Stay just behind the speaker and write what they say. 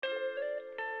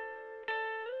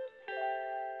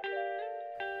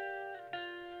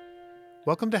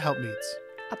Welcome to Helpmeets.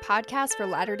 A podcast for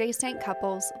Latter-day Saint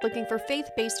couples looking for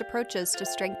faith-based approaches to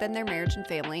strengthen their marriage and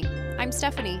family. I'm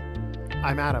Stephanie.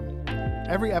 I'm Adam.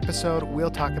 Every episode, we'll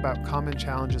talk about common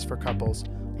challenges for couples,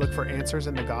 look for answers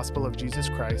in the gospel of Jesus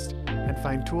Christ, and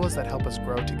find tools that help us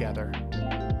grow together.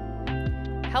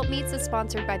 Helpmeets is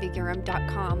sponsored by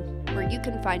theurim.com, where you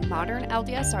can find modern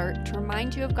LDS art to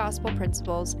remind you of gospel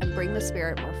principles and bring the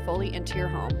Spirit more fully into your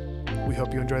home. We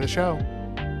hope you enjoy the show.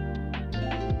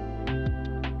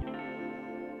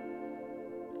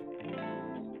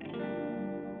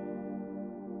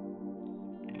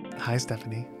 Hi,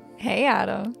 Stephanie. Hey,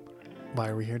 Adam. Why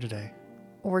are we here today?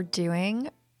 We're doing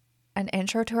an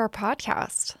intro to our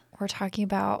podcast. We're talking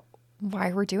about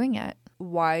why we're doing it.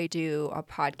 Why do a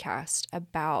podcast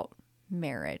about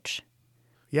marriage?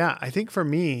 Yeah, I think for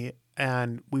me,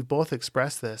 and we've both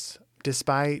expressed this,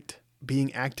 despite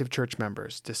being active church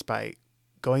members, despite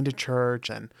going to church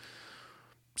and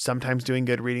sometimes doing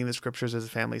good reading the scriptures as a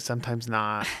family, sometimes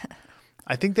not,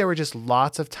 I think there were just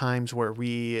lots of times where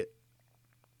we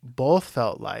both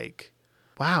felt like,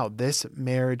 wow, this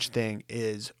marriage thing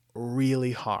is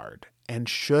really hard. And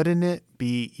shouldn't it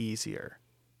be easier?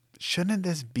 Shouldn't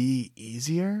this be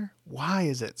easier? Why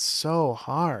is it so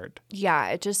hard? Yeah,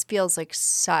 it just feels like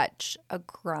such a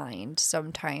grind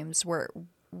sometimes. We're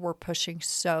pushing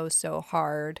so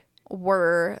hard.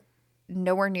 We're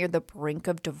nowhere near the brink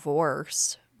of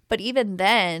divorce. But even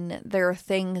then, there are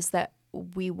things that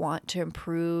we want to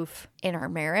improve in our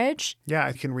marriage. Yeah,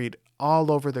 I can read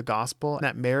all over the gospel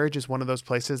that marriage is one of those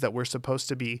places that we're supposed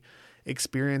to be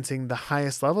experiencing the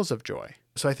highest levels of joy.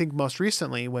 So I think most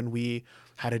recently when we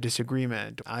had a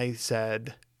disagreement, I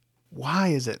said, why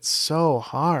is it so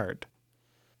hard?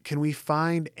 Can we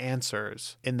find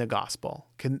answers in the gospel?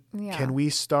 Can we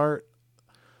start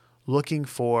looking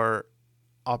for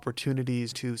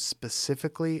opportunities to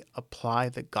specifically apply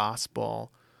the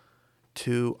gospel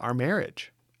to our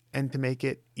marriage and to make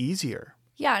it easier?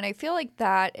 Yeah, and I feel like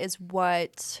that is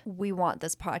what we want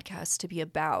this podcast to be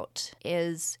about,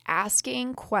 is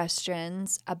asking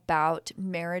questions about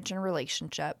marriage and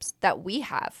relationships that we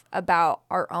have about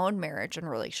our own marriage and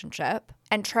relationship,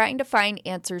 and trying to find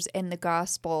answers in the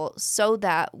gospel so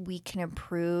that we can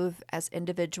improve as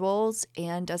individuals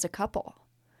and as a couple.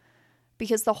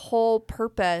 Because the whole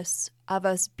purpose of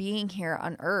us being here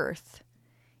on earth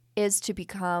is to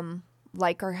become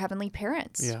like our heavenly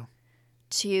parents. Yeah.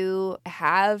 To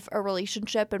have a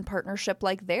relationship and partnership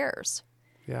like theirs.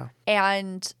 Yeah.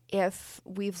 And if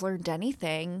we've learned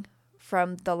anything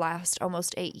from the last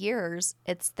almost 8 years,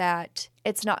 it's that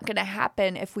it's not going to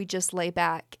happen if we just lay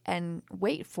back and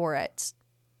wait for it.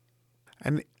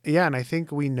 And I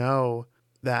think we know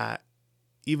that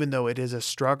even though it is a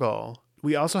struggle,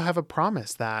 we also have a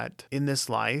promise that in this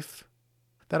life,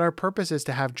 that our purpose is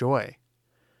to have joy.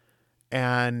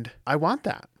 And I want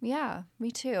that. Yeah,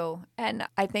 me too. And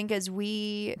I think as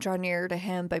we draw nearer to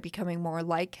him by becoming more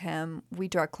like him, we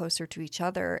draw closer to each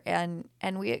other and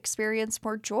we experience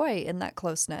more joy in that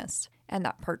closeness and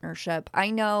that partnership.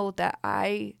 I know that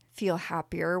I feel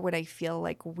happier when I feel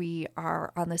like we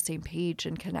are on the same page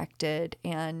and connected,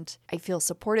 and I feel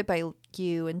supported by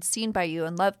you and seen by you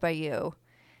and loved by you.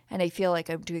 And I feel like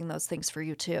I'm doing those things for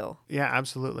you too. Yeah,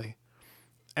 absolutely.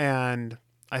 And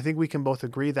I think we can both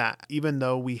agree that even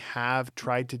though we have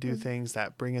tried to do things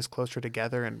that bring us closer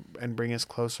together and bring us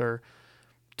closer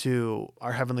to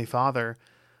our Heavenly Father,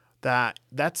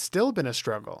 that's still been a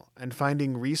struggle. And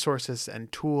finding resources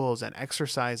and tools and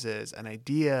exercises and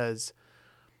ideas,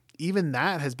 even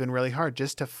that has been really hard,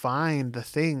 just to find the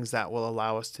things that will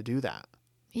allow us to do that.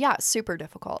 Yeah, super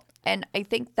difficult. And I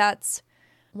think that's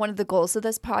one of the goals of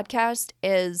this podcast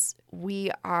is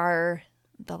we are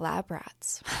the lab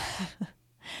rats.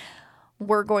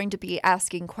 We're going to be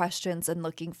asking questions and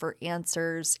looking for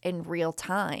answers in real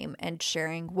time and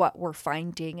sharing what we're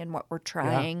finding and what we're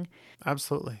trying. Yeah,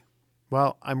 absolutely.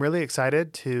 Well, I'm really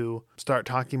excited to start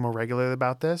talking more regularly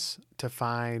about this, to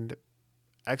find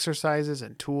exercises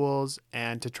and tools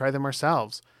and to try them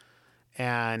ourselves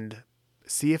and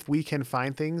see if we can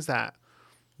find things that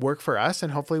work for us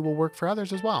and hopefully will work for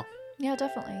others as well. Yeah,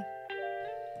 definitely.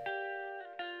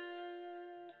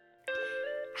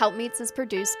 Helpmeets is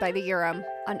produced by the Urim,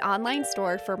 an online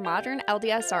store for modern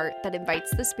LDS art that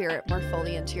invites the Spirit more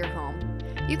fully into your home.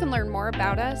 You can learn more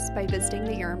about us by visiting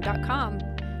theurim.com.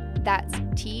 That's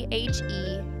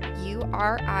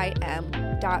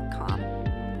THEURIM.com.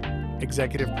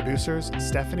 Executive producers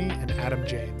Stephanie and Adam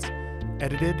Janes.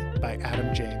 Edited by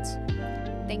Adam Janes.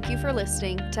 Thank you for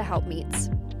listening to Helpmeets.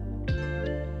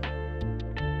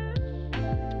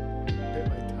 Bit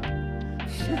my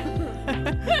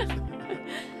tongue.